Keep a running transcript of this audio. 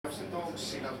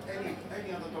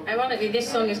Ironically, this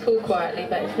song is called Quietly,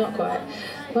 but it's not quiet.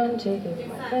 1, 2, 3,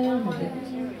 4,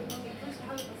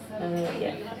 5.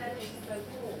 Yeah.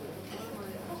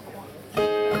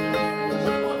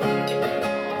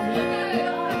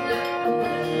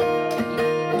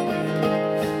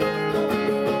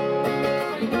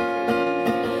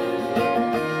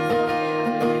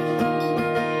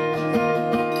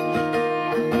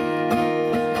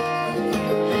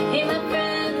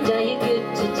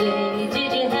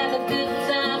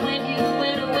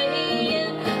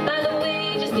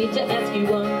 To ask you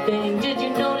one thing, did you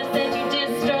notice that you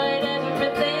destroyed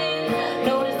everything?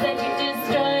 Notice that you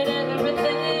destroyed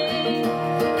everything.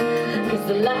 'Cause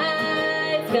the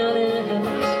light's gonna out,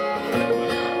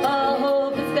 all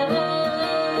hope is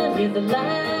gone. Yeah, the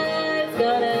light's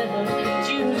gonna out, but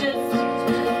you just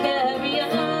carry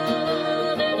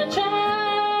on. And I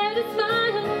try to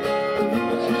smile,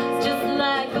 just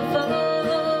like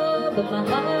before, but my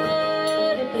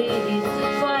heart, it bleeds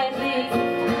quietly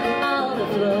on the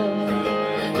floor.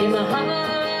 Yeah, my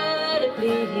heart, it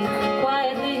bleeds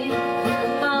quietly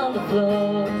on the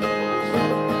floor.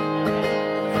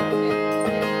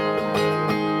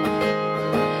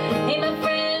 Hey, my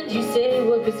friend, you say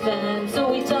work is fine, so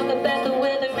we talk about the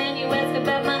weather and you ask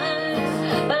about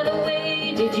mine. By the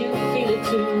way, did you feel it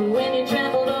too when you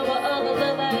trampled over all the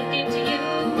love I give to you?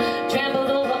 Trampled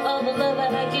over all the love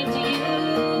I give to you.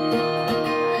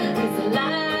 'Cause the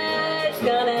light's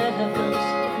gonna out,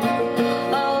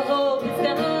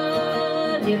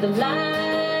 yeah, the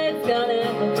light's gonna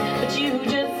out, but you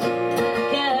just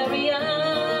carry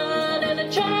on. And I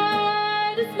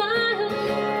try to smile,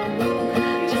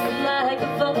 just like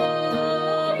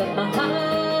before, but my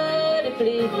heart, it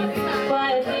bleeds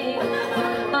quietly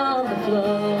on the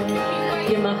floor.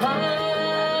 Yeah, my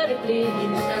heart, it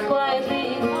bleeds quietly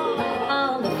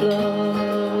on the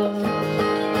floor.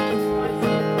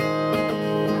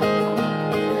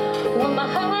 Well, my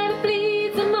heart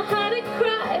bleeds and my heart, it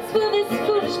cries for this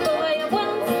foolish boy I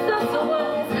once thought so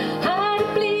wise. Heart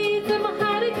bleeds and my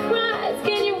heart, it cries.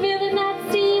 Can you really not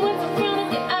see what's in front of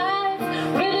your eyes?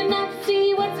 Really not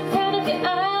see what's in front of your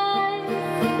eyes?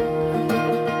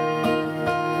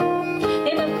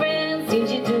 Hey, my friend, seems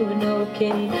you're doing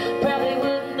okay. Probably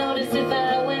wouldn't notice if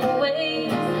I went away.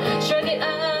 Shrug it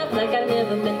off like I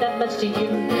never meant that much to you.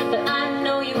 But I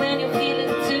know you and you feel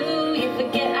it too. You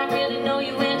forget I really know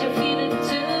you and you feel it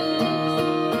too.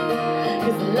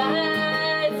 'Cause the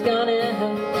light's gonna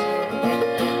out,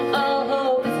 all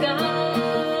hope is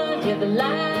gone. Yeah, the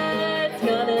light's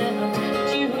gonna out, but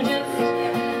you just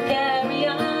carry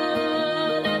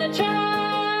on. And I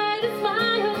try to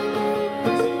smile,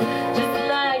 just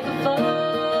like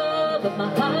before, but my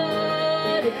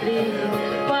heart, it bleeds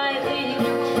quietly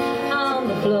on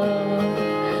the floor.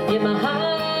 Yeah, my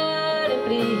heart, it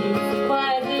bleeds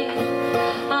quietly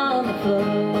on the floor.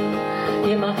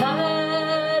 Yeah, my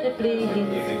heart, it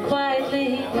bleeds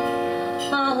quietly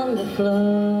on the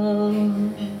floor.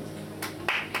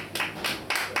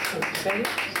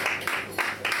 Okay.